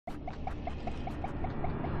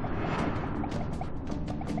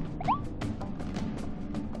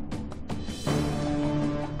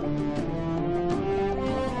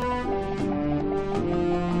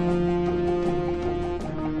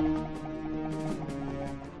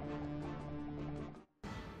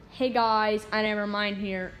Hey guys, I Nevermind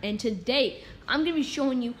here, and today I'm going to be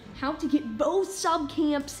showing you how to get both sub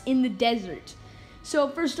camps in the desert. So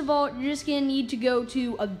first of all, you're just going to need to go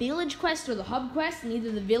to a village quest or the hub quest, and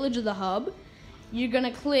either the village or the hub. You're going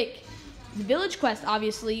to click the village quest,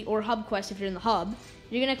 obviously, or hub quest if you're in the hub.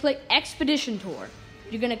 You're going to click Expedition Tour.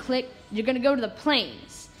 You're going to go to the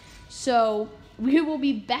plains. So we will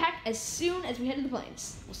be back as soon as we head to the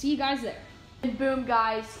plains. We'll see you guys there. And boom,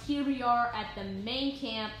 guys, here we are at the main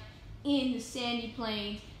camp in the sandy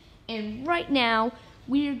plains, and right now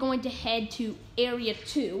we are going to head to Area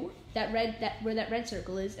 2, where that red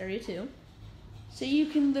circle is, Area 2. So you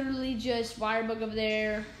can literally just firebug over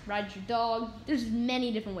there, ride your dog. There's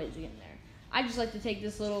many different ways to get in there. I just like to take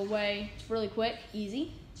this little way. It's really quick,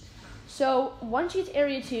 easy. So once you get to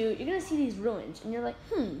Area 2, you're gonna see these ruins, and you're like,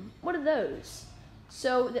 what are those?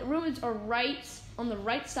 So the ruins are right on the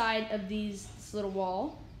right side of this little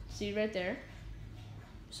wall. See right there.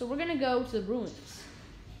 So we're gonna go to the ruins.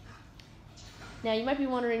 Now you might be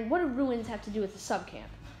wondering, what do ruins have to do with the sub camp?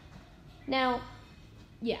 Now,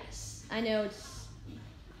 yes, I know it's,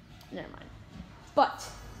 never mind. But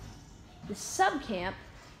the sub camp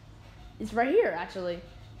is right here, actually.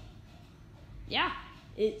 Yeah,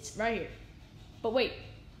 it's right here. But wait,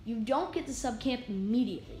 you don't get the sub camp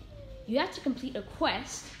immediately. You have to complete a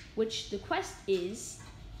quest, which the quest is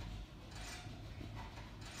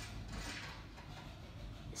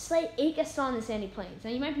slay 8 Gaston in the sandy plains. Now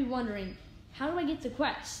you might be wondering, how do I get the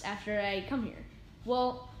quest after I come here?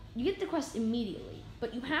 Well, you get the quest immediately,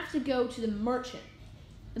 but you have to go to the merchant.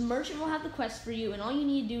 The merchant will have the quest for you, and all you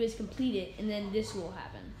need to do is complete it, and then this will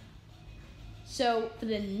happen. So for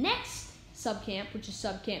the next sub camp, which is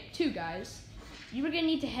sub camp 2, guys, you are going to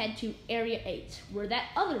need to head to Area 8, where that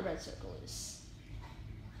other red circle is.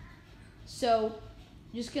 So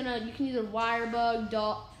you can either wire bug,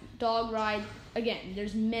 dog ride. Again,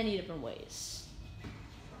 there's many different ways.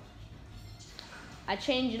 I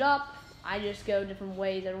change it up. I just go different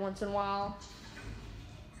ways every once in a while.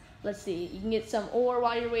 Let's see. You can get some ore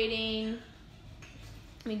while you're waiting.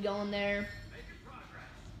 Let me go in there.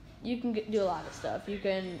 You can do a lot of stuff. You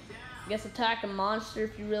can, I guess, attack a monster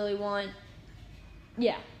if you really want.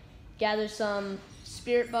 Yeah. Gather some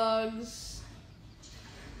spirit bugs.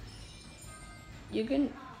 You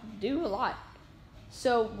can do a lot.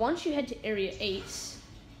 So once you head to Area 8,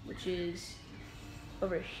 which is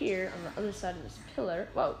over here on the other side of this pillar.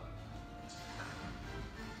 Whoa.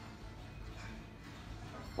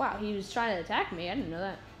 Wow, he was trying to attack me. I didn't know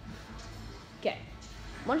that. Okay.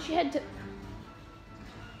 Once you head to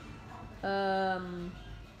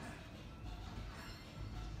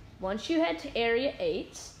once you head to Area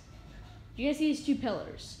 8, you're gonna see these 2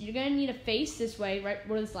 pillars. You're gonna need to face this way, right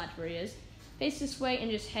where this library is. Face this way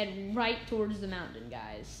and just head right towards the mountain,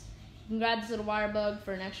 guys. You can grab this little wire bug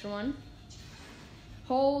for an extra one.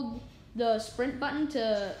 Hold the sprint button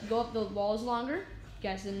to go up the walls longer. You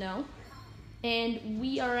guys didn't know. And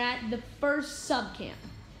we are at the first sub camp.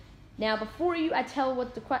 Now, before I tell you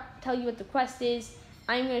what the quest is,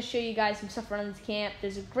 I'm going to show you guys some stuff around this camp.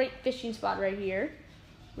 There's a great fishing spot right here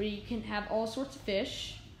where you can have all sorts of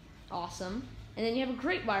fish. Awesome. And then you have a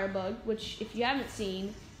great wire bug, which if you haven't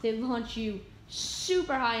seen, they launch you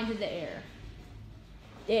super high into the air.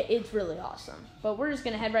 It's really awesome. But we're just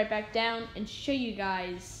going to head right back down and show you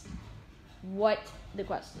guys what the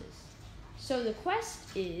quest is. So the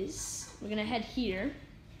quest is, we're going to head here,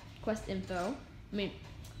 quest info,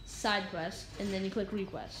 side quest, and then you click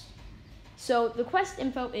request. So the quest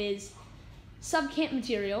info is sub-camp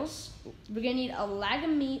materials. We're going to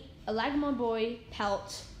need a Lagomon Boy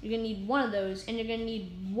pelt. You're going to need one of those, and you're going to need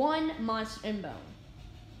 1 Monster and Bone.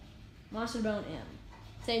 Monster Bone M.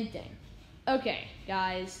 Same thing. Okay,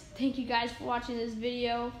 guys. Thank you guys for watching this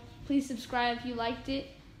video. Please subscribe if you liked it.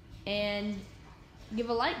 And give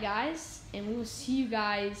a like, guys. And we will see you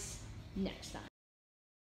guys next time.